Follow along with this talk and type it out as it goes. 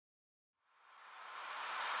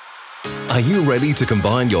Are you ready to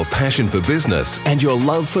combine your passion for business and your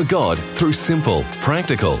love for God through simple,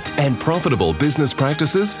 practical, and profitable business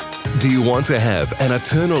practices? Do you want to have an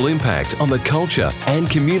eternal impact on the culture and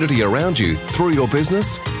community around you through your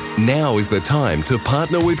business? Now is the time to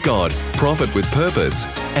partner with God, profit with purpose,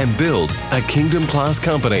 and build a kingdom-class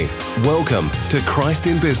company. Welcome to Christ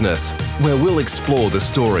in Business, where we'll explore the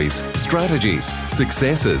stories, strategies,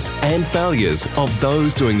 successes, and failures of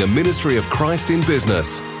those doing the ministry of Christ in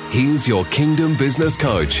business. Here's your Kingdom Business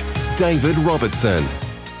Coach, David Robertson.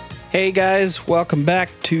 Hey guys, welcome back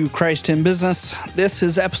to Christ in Business. This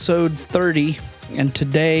is episode 30, and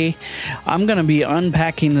today I'm going to be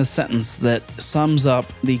unpacking the sentence that sums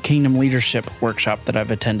up the Kingdom Leadership Workshop that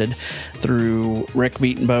I've attended through Rick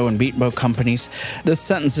Beatonbow and Beatonbow Companies. This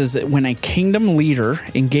sentence is that when a kingdom leader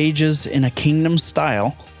engages in a kingdom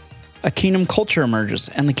style, a kingdom culture emerges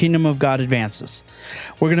and the kingdom of God advances.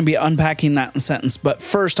 We're going to be unpacking that sentence, but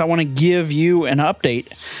first I want to give you an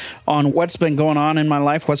update on what's been going on in my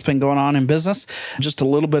life, what's been going on in business. Just a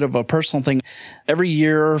little bit of a personal thing. Every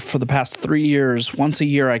year for the past 3 years, once a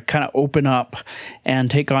year, I kind of open up and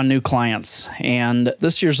take on new clients. And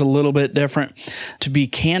this year's a little bit different. To be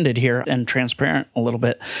candid here and transparent a little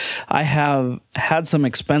bit, I have had some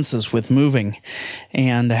expenses with moving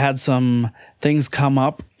and had some things come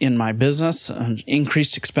up in my business,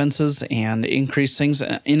 increased expenses and increased things.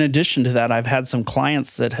 In addition to that, I've had some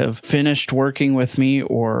clients that have finished working with me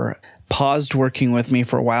or paused working with me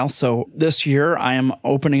for a while. So this year, I am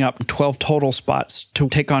opening up 12 total spots to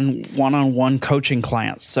take on one-on-one coaching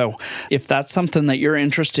clients. So if that's something that you're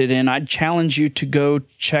interested in, I'd challenge you to go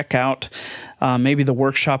check out maybe the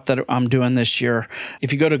workshop that I'm doing this year.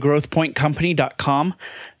 If you go to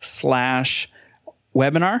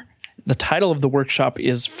growthpointcompany.com/webinar, the title of the workshop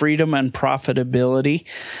is Freedom and Profitability,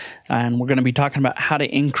 and we're going to be talking about how to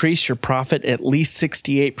increase your profit at least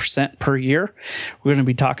 68% per year. We're going to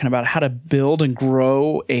be talking about how to build and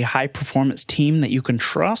grow a high-performance team that you can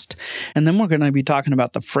trust, and then we're going to be talking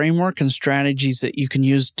about the framework and strategies that you can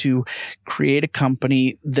use to create a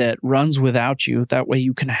company that runs without you. That way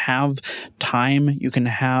you can have time, you can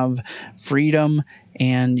have freedom,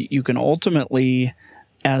 and you can ultimately,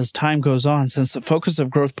 as time goes on, since the focus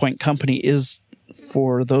of Growth Point Company is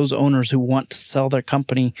for those owners who want to sell their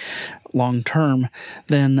company long term,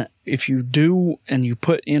 then if you do and you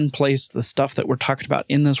put in place the stuff that we're talking about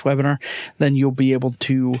in this webinar, then you'll be able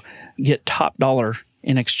to get top dollar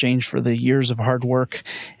in exchange for the years of hard work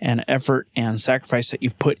and effort and sacrifice that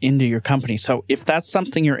you've put into your company. So if that's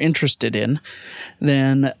something you're interested in,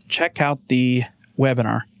 then check out the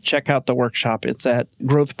webinar. Check out the workshop. It's at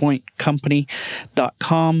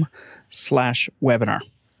growthpointcompany.com/webinar.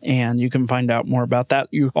 And you can find out more about that.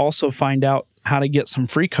 You also find out how to get some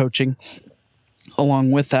free coaching along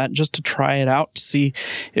with that, just to try it out, to see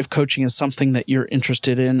if coaching is something that you're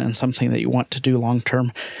interested in and something that you want to do long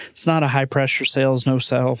term. It's not a high pressure sales, no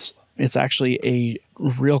sales. It's actually a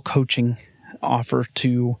real coaching offer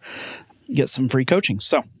to get some free coaching.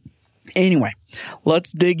 So anyway,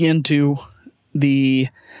 let's dig into the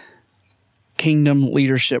Kingdom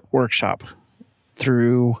Leadership Workshop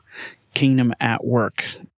through Kingdom at Work.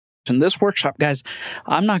 In this workshop, guys,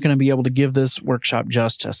 I'm not going to be able to give this workshop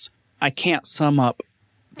justice. I can't sum up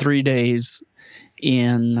 3 days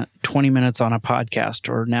in 20 minutes on a podcast,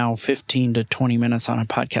 or now 15 to 20 minutes on a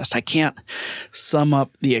podcast. I can't sum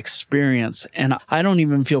up the experience, and I don't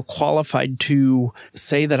even feel qualified to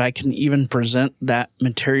say that I can even present that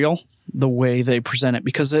material the way they present it,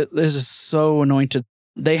 because it is so anointed.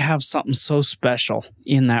 They have something so special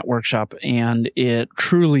in that workshop, and it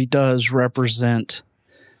truly does represent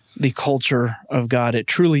the culture of God. It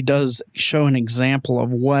truly does show an example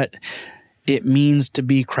of what it means to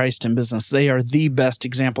be Christ in business. They are the best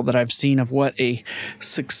example that I've seen of what a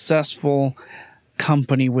successful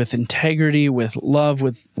company with integrity, with love,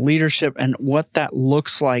 with leadership, and what that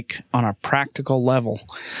looks like on a practical level.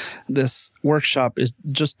 This workshop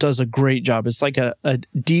just does a great job. It's like a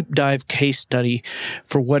deep dive case study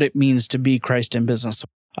for what it means to be Christ in business.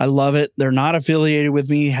 I love it. They're not affiliated with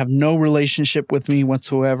me, have no relationship with me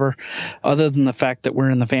whatsoever, other than the fact that we're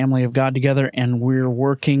in the family of God together and we're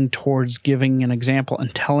working towards giving an example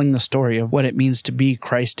and telling the story of what it means to be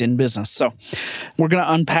Christ in business. So we're going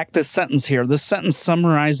to unpack this sentence here. This sentence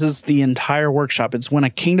summarizes the entire workshop. It's when a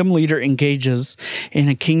kingdom leader engages in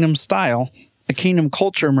a kingdom style, a kingdom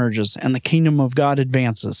culture emerges, and the kingdom of God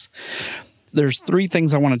advances. There's 3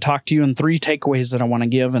 things I want to talk to you and 3 takeaways that I want to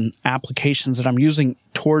give and applications that I'm using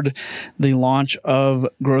toward the launch of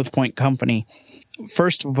Growth Point Company.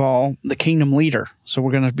 First of all, the kingdom leader. So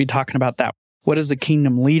we're going to be talking about that. What is a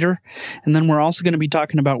kingdom leader? And then we're also going to be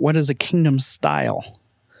talking about what is a kingdom style.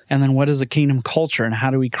 And then what is a kingdom culture, and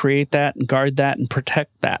how do we create that and guard that and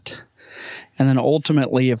protect that? And then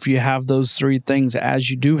ultimately, if you have those three things,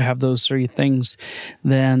 as you do have those three things,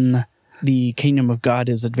 then the kingdom of God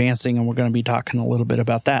is advancing, and we're going to be talking a little bit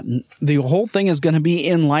about that. And the whole thing is going to be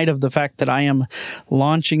in light of the fact that I am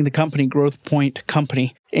launching the company, Growth Point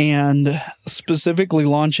Company, and specifically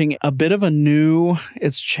launching a bit of a new,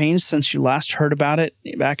 it's changed since you last heard about it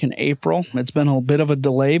back in April. It's been a bit of a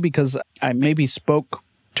delay because I maybe spoke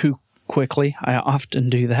too quickly. I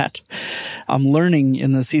often do that. I'm learning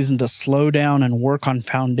in the season to slow down and work on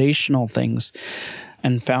foundational things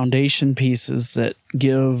and foundation pieces that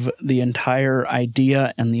give the entire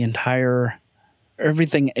idea and the entire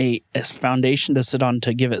everything a foundation to sit on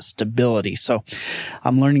to give it stability. So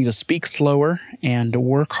I'm learning to speak slower and to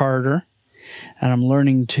work harder. And I'm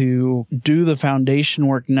learning to do the foundation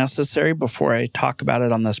work necessary before I talk about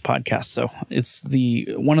it on this podcast. So it's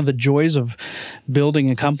one of the joys of building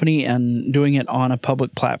a company and doing it on a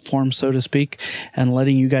public platform, so to speak, and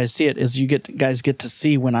letting you guys see it is you guys get to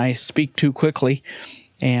see when I speak too quickly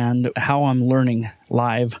and how I'm learning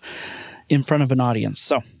live in front of an audience.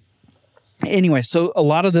 So anyway, so a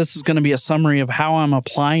lot of this is going to be a summary of how I'm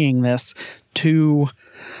applying this to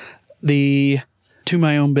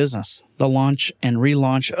my own business, the launch and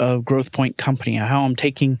relaunch of Growth Point Company, how I'm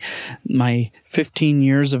taking my 15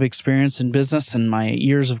 years of experience in business and my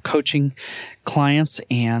years of coaching clients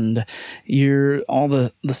and all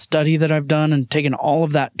the study that I've done and taking all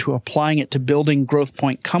of that to applying it to building Growth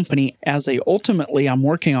Point Company ultimately I'm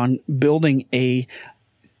working on building a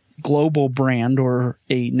global brand or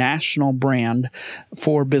a national brand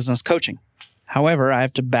for business coaching. However, I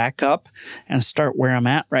have to back up and start where I'm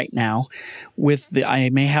at right now I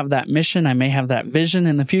may have that mission, I may have that vision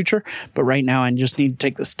in the future, but right now I just need to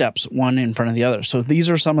take the steps one in front of the other. So these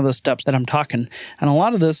are some of the steps that I'm talking.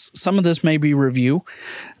 And some of this may be review.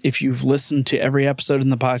 If you've listened to every episode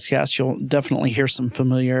in the podcast, you'll definitely hear some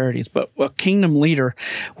familiarities. But a kingdom leader,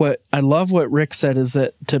 what I love what Rick said is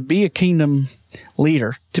that to be a kingdom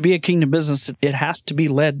leader, to be a kingdom business, it has to be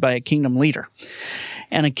led by a kingdom leader.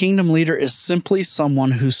 And a kingdom leader is simply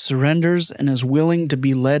someone who surrenders and is willing to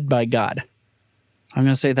be led by God. I'm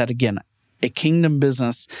going to say that again. A kingdom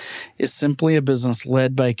business is simply a business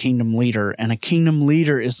led by a kingdom leader. And a kingdom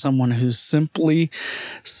leader is someone who's simply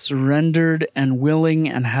surrendered and willing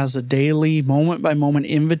and has a daily, moment-by-moment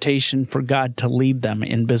invitation for God to lead them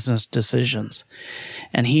in business decisions.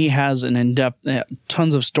 And he has an in-depth,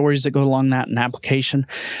 tons of stories that go along that in application.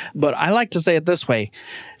 But I like to say it this way.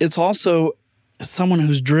 It's also someone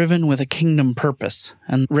who's driven with a kingdom purpose.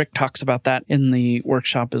 And Rick talks about that in the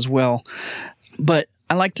workshop as well. But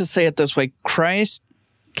I like to say it this way. Christ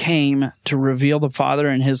came to reveal the Father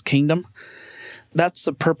and his kingdom. That's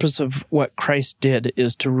the purpose of what Christ did,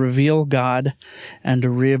 is to reveal God and to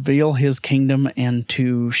reveal his kingdom and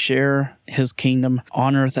to share his kingdom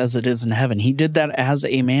on earth as it is in heaven. He did that as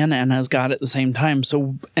a man and as God at the same time.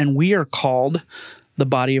 And we are called the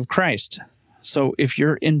body of Christ. So if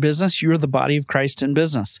you're in business, you're the body of Christ in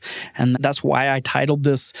business. And that's why I titled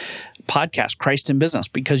this podcast, Christ in Business,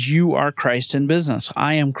 because you are Christ in business.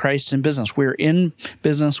 I am Christ in business. We're in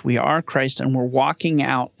business. We are Christ, and we're walking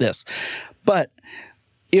out this. But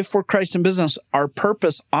if we're Christ in business, our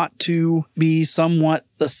purpose ought to be somewhat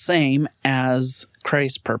the same as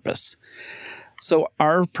Christ's purpose. So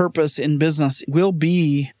our purpose in business will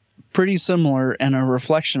be pretty similar and a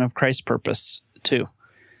reflection of Christ's purpose too.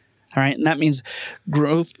 All right. And that means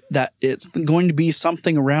growth, that it's going to be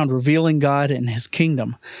something around revealing God and his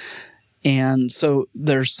kingdom. And so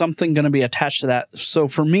there's something going to be attached to that. So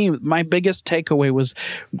for me, my biggest takeaway was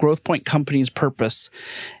Growth Point Company's purpose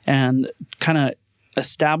and kind of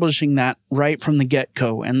establishing that right from the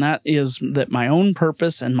get-go. And that is that my own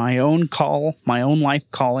purpose and my own call, my own life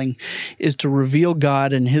calling, is to reveal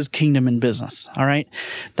God and his kingdom in business. All right.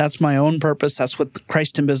 That's my own purpose. That's what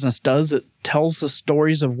Christ in Business does. It tells the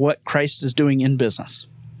stories of what Christ is doing in business.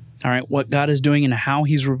 All right, what God is doing and how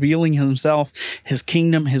he's revealing himself, his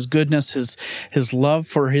kingdom, his goodness, his love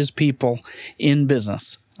for his people in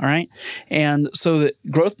business. All right. And so the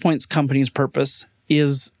Growth Point's company's purpose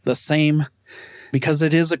is the same because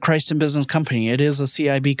it is a Christ in Business company. It is a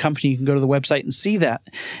CIB company. You can go to the website and see that.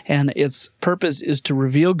 And its purpose is to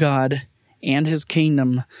reveal God and his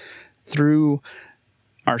kingdom through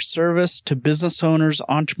our service to business owners,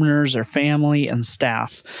 entrepreneurs, their family, and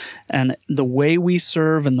staff. And the way we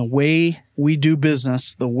serve and the way we do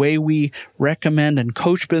business, the way we recommend and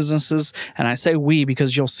coach businesses, and I say we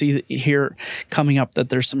because you'll see here coming up that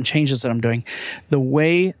there's some changes that I'm doing. The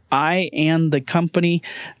way I and the company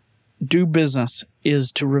do business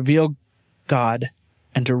is to reveal God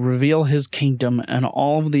and to reveal his kingdom and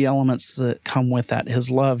all of the elements that come with that, his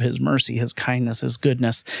love, his mercy, his kindness, his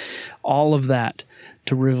goodness, all of that,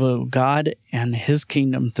 to reveal God and his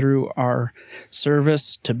kingdom through our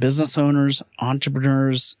service to business owners,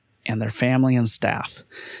 entrepreneurs, and their family and staff.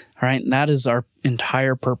 All right, and that is our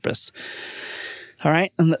entire purpose. All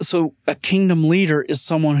right, and so a kingdom leader is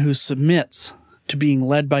someone who submits to being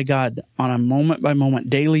led by God on a moment-by-moment,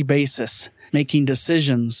 daily basis, making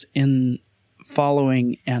decisions in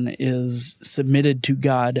following and is submitted to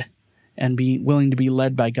God and be willing to be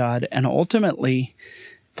led by God, and ultimately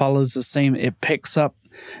follows the same. It picks up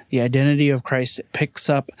the identity of Christ. It picks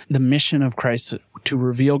up the mission of Christ to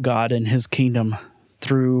reveal God and his kingdom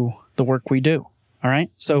through the work we do. All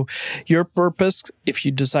right. So your purpose, if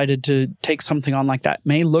you decided to take something on like that,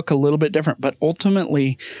 may look a little bit different, but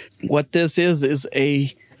ultimately what this is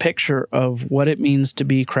a picture of what it means to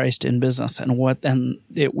be Christ in business, and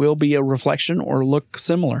it will be a reflection or look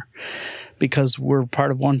similar because we're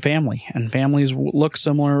part of one family, and families look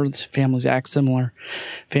similar, families act similar,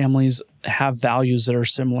 families have values that are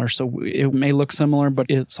similar. So it may look similar, but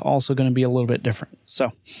it's also going to be a little bit different.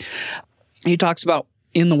 So he talks about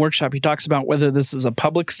in the workshop, he talks about whether this is a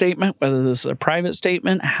public statement, whether this is a private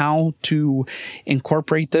statement, how to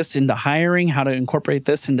incorporate this into hiring, how to incorporate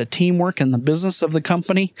this into teamwork and the business of the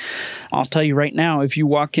company. I'll tell you right now, if you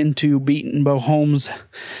walk into Beaton Bow Homes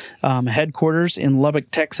headquarters in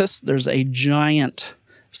Lubbock, Texas, there's a giant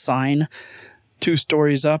sign 2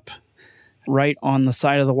 stories up right on the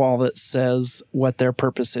side of the wall that says what their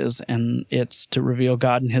purpose is, and it's to reveal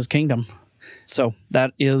God and his kingdom. So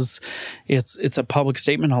that is, it's a public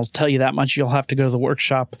statement. I'll tell you that much. You'll have to go to the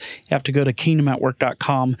workshop. You have to go to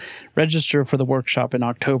kingdomatwork.com, register for the workshop in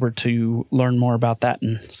October to learn more about that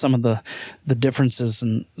and some of the differences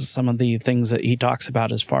and some of the things that he talks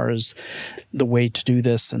about as far as the way to do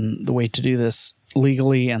this and the way to do this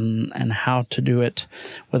legally and how to do it,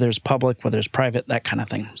 whether it's public, whether it's private, that kind of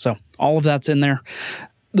thing. So all of that's in there.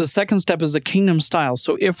 The second step is the kingdom style.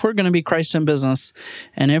 So if we're going to be Christ in business,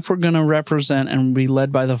 and if we're going to represent and be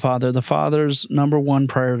led by the Father's number one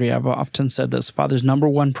priority, I've often said this, Father's number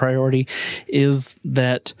one priority is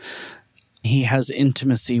that he has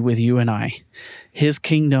intimacy with you and I. His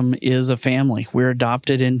kingdom is a family. We're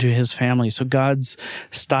adopted into his family. So God's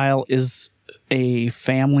style is a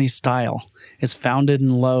family style. It's founded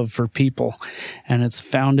in love for people, and it's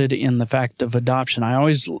founded in the fact of adoption. I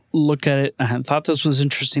always look at it, and I thought this was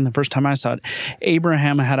interesting the first time I saw it.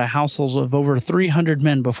 Abraham had a household of over 300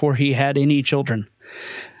 men before he had any children.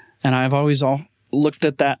 And I've always looked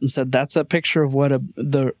at that and said, that's a picture of what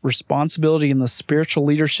the responsibility and the spiritual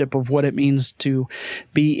leadership of what it means to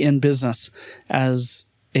be in business as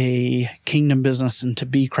a kingdom business and to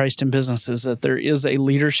be Christ in business, is that there is a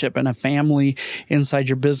leadership and a family inside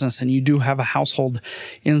your business, and you do have a household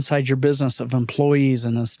inside your business of employees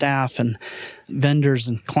and a staff and vendors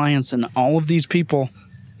and clients and all of these people,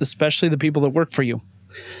 especially the people that work for you.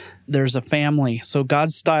 There's a family. So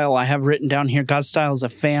God's style, I have written down here, God's style is a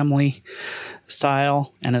family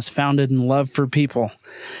style and is founded in love for people.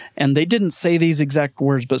 And they didn't say these exact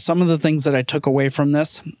words, but some of the things that I took away from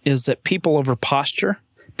this is that people over posture,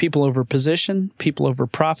 people over position, people over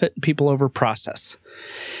profit, people over process.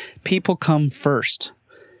 People come first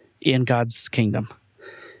in God's kingdom.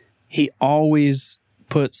 He always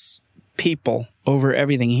puts people over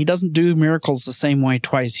everything. He doesn't do miracles the same way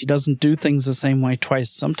twice. He doesn't do things the same way twice.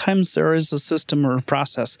 Sometimes there is a system or a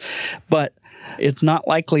process, but it's not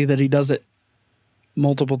likely that he does it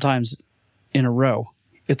multiple times in a row.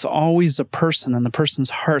 It's always a person and the person's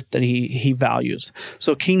heart that he values.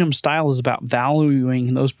 So kingdom style is about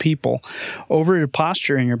valuing those people over your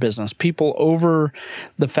posture in your business, people over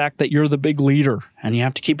the fact that you're the big leader and you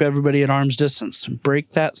have to keep everybody at arm's distance.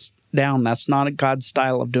 Break that down. That's not a God's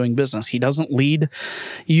style of doing business. He doesn't lead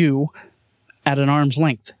you at an arm's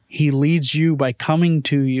length. He leads you by coming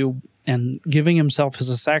to you and giving himself as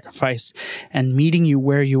a sacrifice and meeting you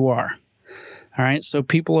where you are. All right. So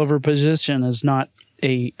people over position is not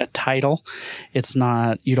a title. It's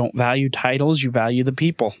not, you don't value titles, you value the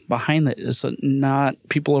people behind it. It's not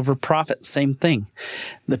people over profit, same thing.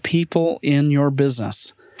 The people in your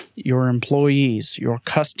business, your employees, your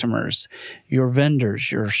customers, your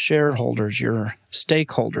vendors, your shareholders, your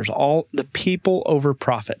stakeholders, all the people over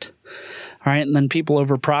profit. All right. And then people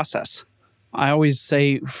over process. I always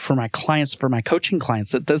say for my clients, for my coaching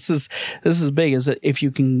clients, that this is big, is that if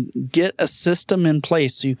you can get a system in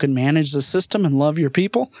place so you can manage the system and love your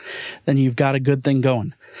people, then you've got a good thing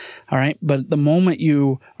going. All right. But the moment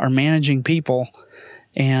you are managing people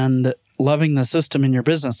and loving the system in your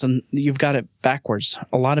business, and you've got it backwards.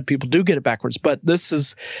 A lot of people do get it backwards, but this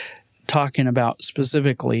is talking about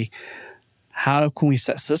specifically how can we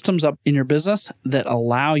set systems up in your business that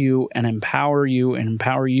allow you and empower you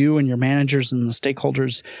and your managers and the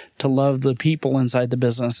stakeholders to love the people inside the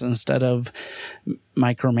business instead of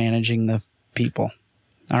micromanaging the people.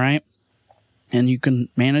 All right? And you can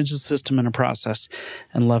manage the system and a process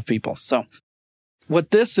and love people. So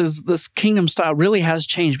what this kingdom style really has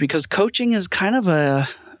changed, because coaching is kind of a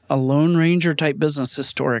Lone Ranger type business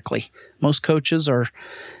historically. Most coaches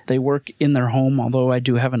they work in their home, although I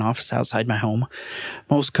do have an office outside my home.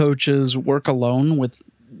 Most coaches work alone with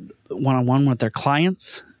one-on-one with their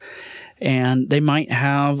clients, and they might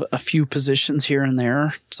have a few positions here and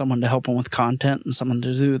there, someone to help them with content and someone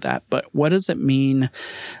to do that. But what does it mean?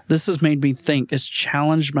 This has made me think. It's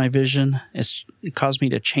challenged my vision. It caused me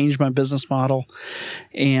to change my business model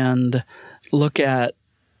and look at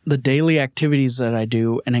the daily activities that I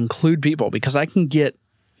do and include people, because I can get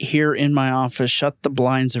here in my office, shut the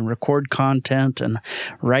blinds and record content and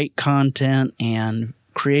write content and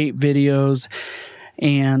create videos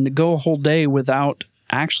and go a whole day without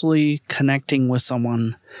actually connecting with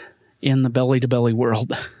someone in the belly-to-belly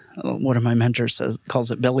world. One of my mentors calls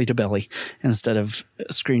it belly-to-belly instead of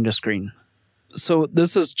screen-to-screen. So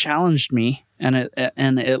this has challenged me, and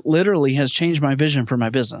it literally has changed my vision for my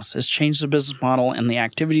business. It's changed the business model and the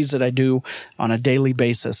activities that I do on a daily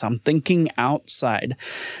basis. I'm thinking outside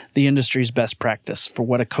the industry's best practice for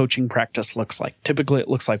what a coaching practice looks like. Typically, it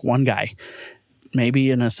looks like one guy,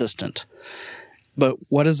 maybe an assistant. But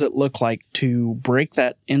what does it look like to break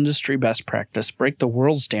that industry best practice, break the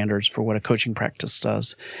world standards for what a coaching practice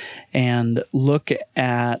does, and look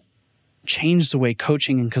at change the way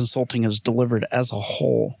coaching and consulting is delivered as a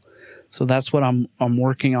whole? So that's what I'm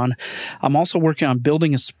working on. I'm also working on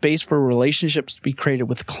building a space for relationships to be created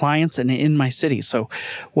with clients and in my city. So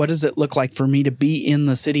what does it look like for me to be in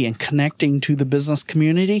the city and connecting to the business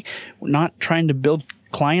community? We're not trying to build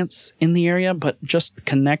clients in the area, but just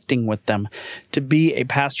connecting with them to be a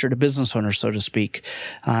pastor to business owners, so to speak.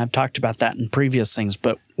 I've talked about that in previous things,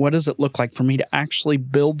 but what does it look like for me to actually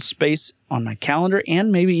build space on my calendar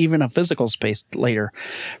and maybe even a physical space later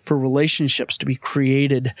for relationships to be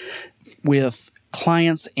created with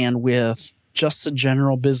clients and with just the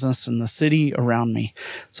general business in the city around me?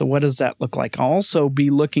 So what does that look like? I'll also be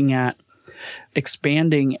looking at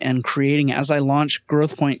expanding and creating, as I launch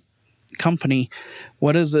GrowthPoint company,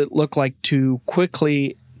 what does it look like to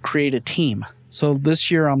quickly create a team? So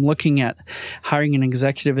this year I'm looking at hiring an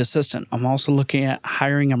executive assistant. I'm also looking at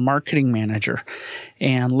hiring a marketing manager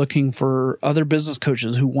and looking for other business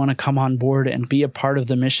coaches who want to come on board and be a part of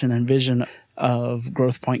the mission and vision of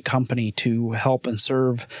GrowthPoint Company to help and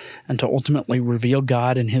serve and to ultimately reveal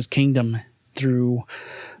God and His kingdom through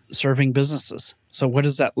serving businesses. So what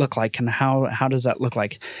does that look like, and how does that look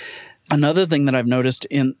like? Another thing that I've noticed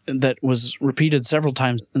that was repeated several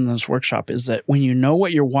times in this workshop is that when you know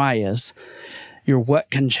what your why is, your what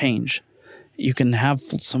can change. You can have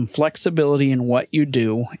some flexibility in what you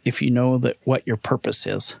do if you know that what your purpose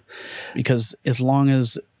is. Because as long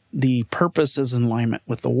as the purpose is in alignment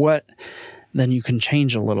with the what, then you can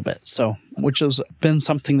change a little bit. So, which has been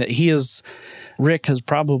something that Rick has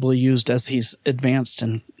probably used as he's advanced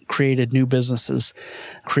and created new businesses,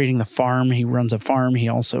 creating the farm. He runs a farm. He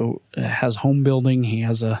also has home building. He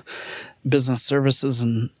has a business services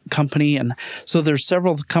and company. And so there's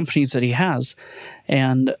several companies that he has.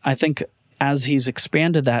 And I think as he's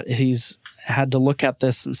expanded that, he's had to look at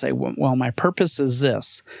this and say, well, my purpose is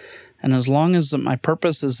this. And as long as my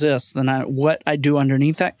purpose is this, then what I do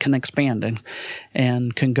underneath that can expand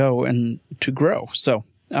and can go and to grow. So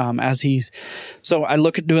so I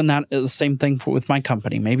look at doing that the same thing with my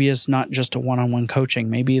company. Maybe it's not just a one-on-one coaching.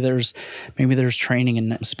 Maybe there's training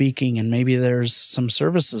and speaking, and maybe there's some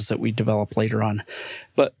services that we develop later on.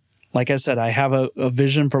 But like I said, I have a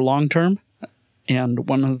vision for long-term. And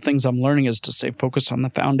one of the things I'm learning is to stay focused on the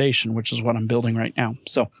foundation, which is what I'm building right now.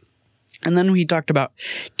 So, and then we talked about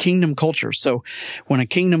kingdom culture. So when a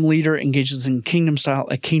kingdom leader engages in kingdom style,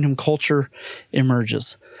 a kingdom culture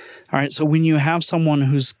emerges. All right, so when you have someone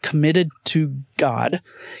who's committed to God,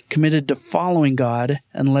 committed to following God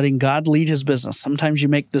and letting God lead his business, sometimes you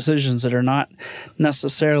make decisions that are not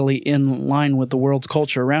necessarily in line with the world's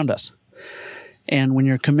culture around us. And when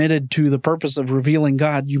you're committed to the purpose of revealing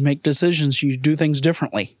God, you make decisions, you do things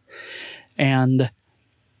differently. And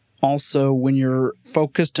also, when you're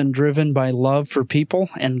focused and driven by love for people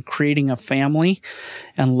and creating a family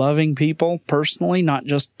and loving people personally, not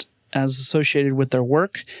just as associated with their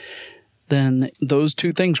work, then those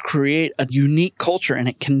two things create a unique culture, and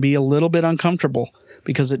it can be a little bit uncomfortable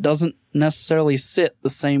because it doesn't necessarily sit the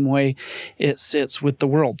same way it sits with the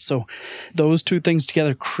world. So those two things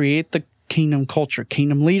together create the kingdom culture.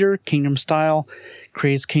 Kingdom leader, kingdom style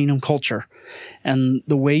creates kingdom culture. And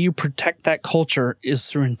the way you protect that culture is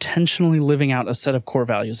through intentionally living out a set of core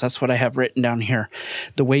values. That's what I have written down here.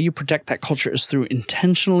 The way you protect that culture is through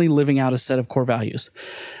intentionally living out a set of core values.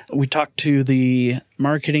 We talked to the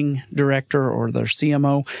marketing director or their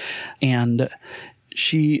CMO, and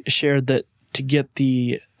she shared that to get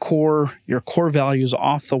your core values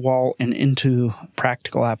off the wall and into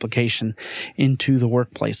practical application into the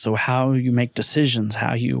workplace. So how you make decisions,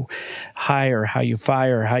 how you hire, how you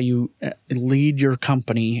fire, how you lead your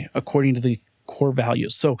company according to the core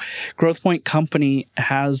values. So Growth Point Company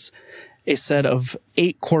has a set of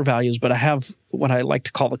 8 core values, but I have what I like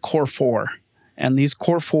to call the core 4. And these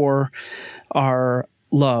core 4 are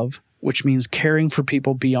love, which means caring for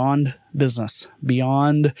people beyond business,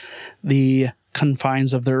 beyond the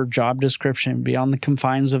confines of their job description, beyond the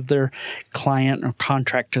confines of their client or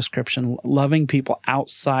contract description, loving people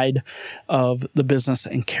outside of the business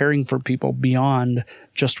and caring for people beyond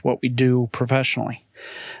just what we do professionally.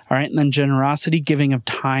 All right. And then generosity, giving of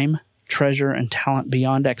time, treasure, and talent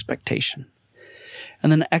beyond expectation.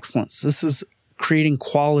 And then excellence. This is creating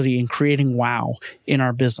quality and creating wow in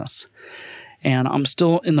our business. And I'm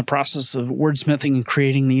still in the process of wordsmithing and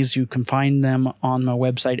creating these. You can find them on my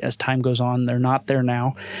website as time goes on. They're not there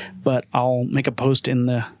now, but I'll make a post in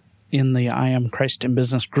the I Am Christ in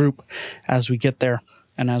Business group as we get there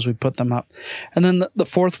and as we put them up. And then the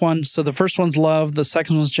fourth one, so the first one's love, the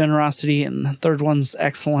second one's generosity, and the third one's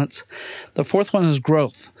excellence. The fourth one is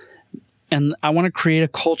growth. And I want to create a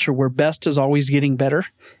culture where best is always getting better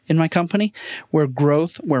in my company, where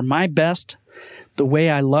my best, the way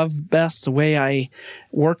I love best, the way I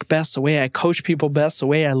work best, the way I coach people best, the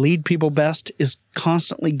way I lead people best is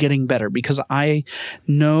constantly getting better, because I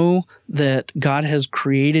know that God has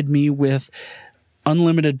created me with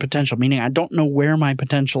unlimited potential, meaning I don't know where my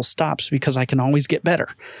potential stops because I can always get better.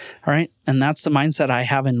 All right. And that's the mindset I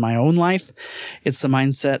have in my own life. It's the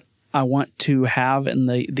mindset I want to have and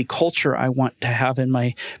the culture I want to have in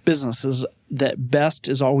my business is that best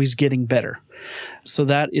is always getting better. So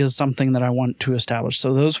that is something that I want to establish.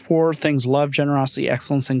 So those 4 things, love, generosity,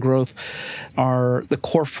 excellence, and growth, are the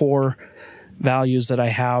core 4 values that I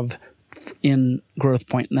have in Growth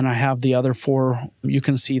Point. And then I have the other 4. You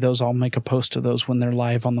can see those. I'll make a post of those when they're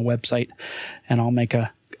live on the website, and I'll make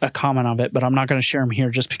a comment of it, but I'm not going to share them here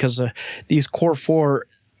just because these core 4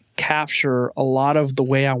 capture a lot of the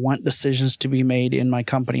way I want decisions to be made in my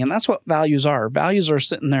company. And that's what values are. Values are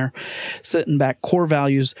sitting back. Core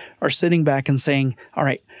values are sitting back and saying, all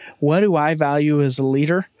right, what do I value as a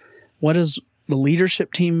leader? What does the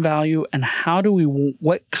leadership team value? And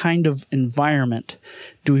what kind of environment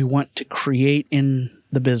do we want to create in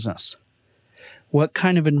the business? What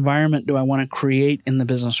kind of environment do I want to create in the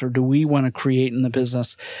business, or do we want to create in the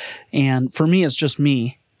business? And for me, it's just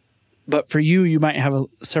me. But for you, you might have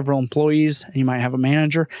several employees and you might have a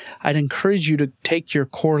manager. I'd encourage you to take your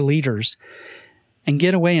core leaders and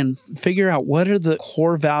get away and figure out what are the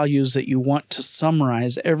core values that you want to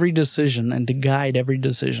summarize every decision and to guide every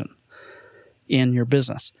decision in your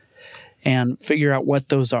business, and figure out what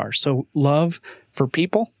those are. So love for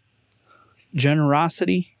people,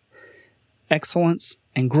 generosity, excellence,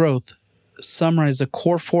 and growth summarize the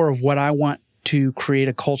core 4 of what I want to create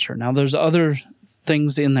a culture. Now, there's other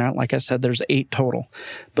things in there. Like I said, there's 8 total,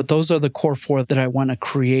 but those are the core 4 that I want to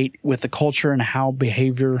create with the culture and how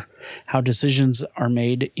decisions are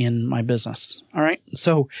made in my business. All right.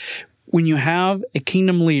 So when you have a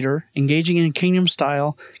kingdom leader engaging in kingdom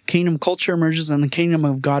style, kingdom culture emerges and the kingdom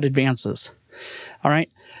of God advances. All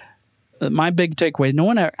right. My big takeaway, no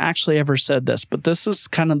one actually ever said this, but this is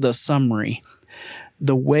kind of the summary.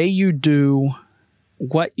 The way you do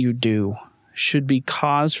what you do should be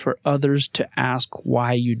cause for others to ask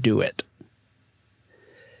why you do it.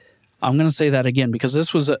 I'm going to say that again because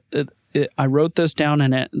this was I wrote this down,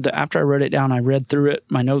 and after I wrote it down, I read through it,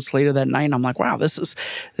 my notes later that night, and I'm like, wow, this is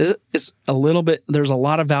a little bit, there's a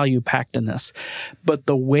lot of value packed in this. But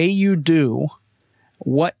the way you do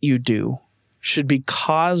what you do should be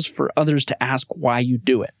cause for others to ask why you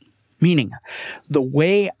do it. Meaning, the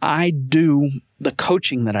way I do the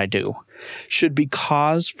coaching that I do should be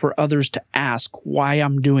cause for others to ask why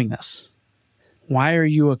I'm doing this. Why are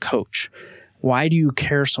you a coach? Why do you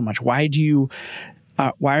care so much? Why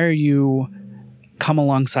are you come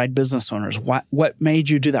alongside business owners? What made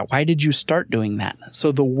you do that? Why did you start doing that?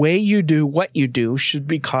 So the way you do what you do should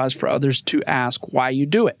be cause for others to ask why you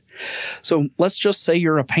do it. So let's just say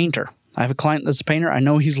you're a painter. I have a client that's a painter. I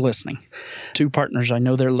know he's listening. 2 partners, I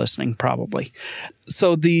know they're listening probably.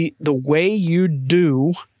 So the way you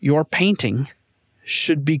do your painting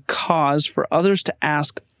should be cause for others to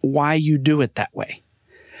ask why you do it that way.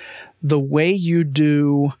 The way you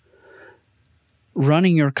do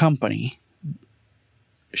running your company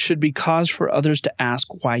should be cause for others to ask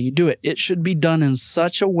why you do it. It should be done in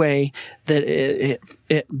such a way that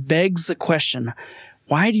it begs the question,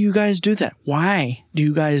 why do you guys do that? Why do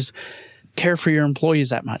you guys care for your employees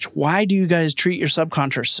that much? Why do you guys treat your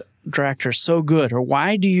subcontractors so good? Or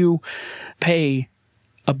why do you pay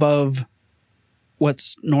above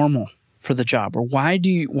what's normal for the job? Or why do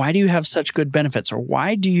you have such good benefits? Or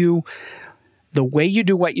why do you, the way you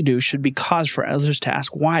do what you do should be cause for others to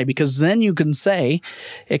ask why, because then you can say,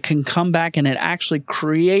 it can come back and it actually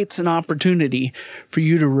creates an opportunity for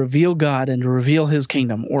you to reveal God and to reveal his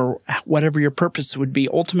kingdom, or whatever your purpose would be.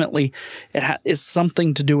 Ultimately, it is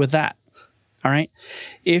something to do with that. All right.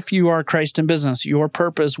 If you are Christ in business, your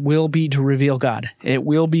purpose will be to reveal God. It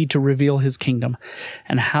will be to reveal his kingdom,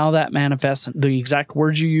 and how that manifests. The exact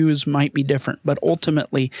words you use might be different, but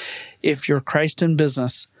ultimately, if you're Christ in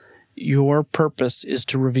business, your purpose is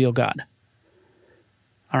to reveal God.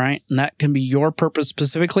 All right. And that can be your purpose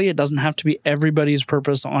specifically. It doesn't have to be everybody's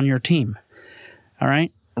purpose on your team. All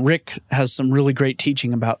right. Rick has some really great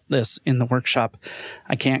teaching about this in the workshop.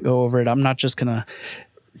 I can't go over it. I'm not just going to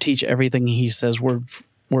teach everything he says word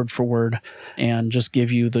for word and just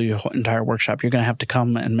give you the entire workshop. You're going to have to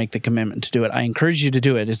come and make the commitment to do it. I encourage you to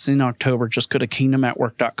do it. It's in October. Just go to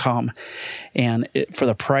kingdomatwork.com, and for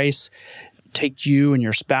the price, take you and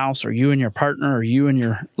your spouse, or you and your partner, or you and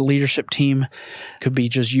your leadership team. It could be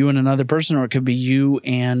just you and another person, or it could be you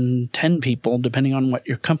and 10 people, depending on what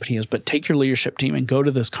your company is. But take your leadership team and go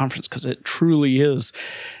to this conference, because it truly is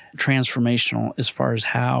transformational as far as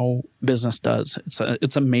how business does.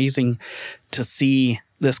 It's amazing to see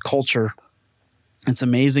this culture. It's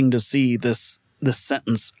amazing to see this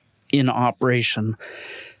sentence in operation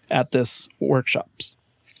at this workshops.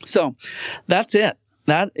 So that's it.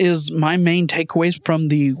 That is my main takeaways from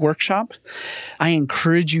the workshop. I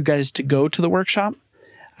encourage you guys to go to the workshop.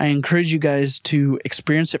 I encourage you guys to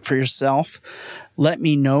experience it for yourself. Let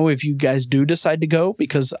me know if you guys do decide to go,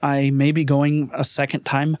 because I may be going a second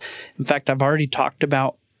time. In fact, I've already talked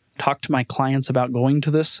to my clients about going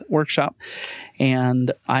to this workshop,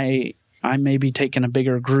 and I may be taking a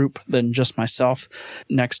bigger group than just myself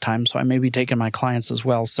next time. So I may be taking my clients as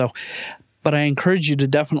well. But I encourage you to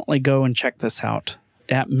definitely go and check this out.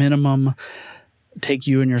 At minimum, take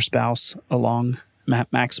you and your spouse along.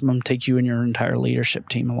 At maximum, take you and your entire leadership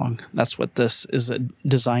team along. That's what this is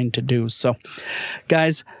designed to do. So,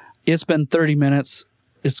 guys, it's been 30 minutes.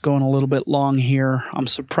 It's going a little bit long here. I'm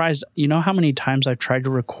surprised. You know how many times I've tried to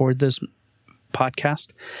record this podcast?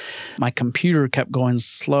 My computer kept going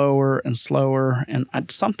slower and slower, and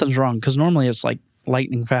something's wrong, because normally it's like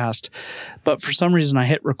lightning fast. But for some reason, I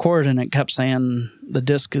hit record and it kept saying the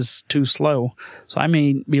disk is too slow. So I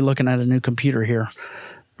may be looking at a new computer here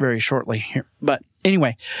very shortly here. But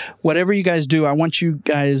anyway, whatever you guys do, I want you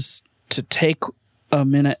guys to take a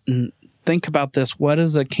minute and think about this. What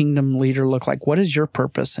does a kingdom leader look like? What is your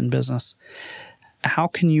purpose in business? How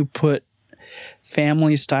can you put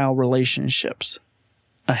family-style relationships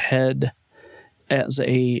ahead as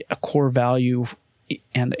a core value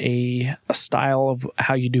and a style of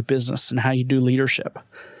how you do business and how you do leadership?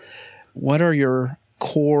 What are your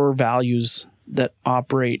core values that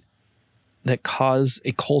operate, that cause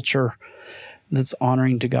a culture that's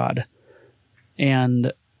honoring to God?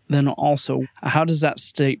 And then also, how does that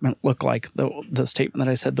statement look like? The statement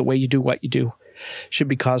that I said, the way you do what you do should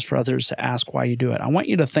be cause for others to ask why you do it. I want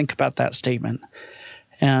you to think about that statement.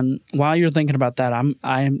 And while you're thinking about that,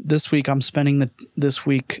 I'm spending this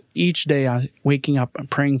week, each day, waking up and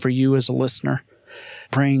praying for you as a listener,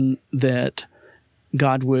 praying that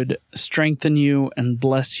God would strengthen you and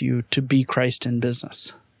bless you to be Christ in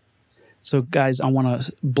business. So guys, I want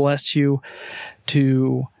to bless you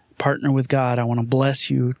to partner with God. I want to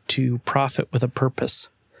bless you to profit with a purpose.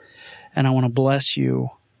 And I want to bless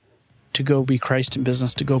you to go be Christ in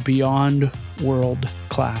business, to go beyond world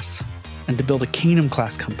class, and to build a kingdom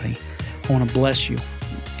class company. I want to bless you.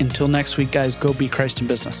 Until next week, guys, go be Christ in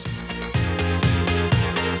business.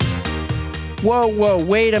 Whoa,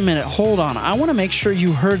 wait a minute. Hold on. I want to make sure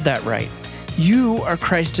you heard that right. You are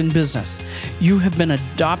Christ in business. You have been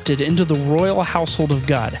adopted into the royal household of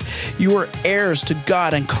God. You are heirs to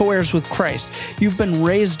God and co-heirs with Christ. You've been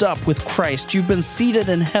raised up with Christ. You've been seated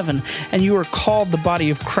in heaven, and you are called the body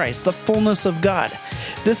of Christ, the fullness of God.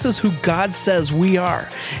 This is who God says we are.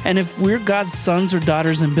 And if we're God's sons or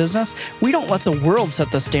daughters in business, we don't let the world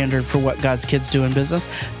set the standard for what God's kids do in business.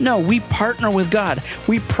 No, we partner with God.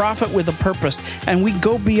 We profit with a purpose, and we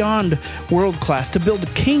go beyond world class to build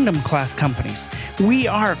kingdom class companies. We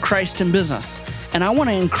are Christ in business. And I want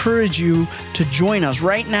to encourage you to join us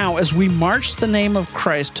right now as we march the name of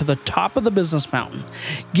Christ to the top of the business mountain.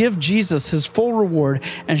 Give Jesus his full reward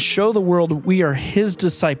and show the world we are his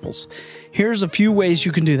disciples. Here's a few ways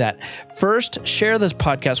you can do that. First, share this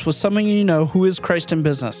podcast with someone you know who is Christ in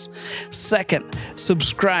business. Second,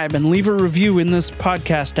 subscribe and leave a review in this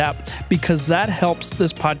podcast app because that helps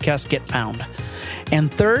this podcast get found. And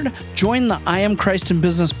third, join the I Am Christ in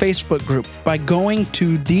Business Facebook group by going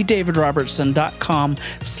to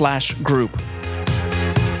thedavidrobertson.com/group.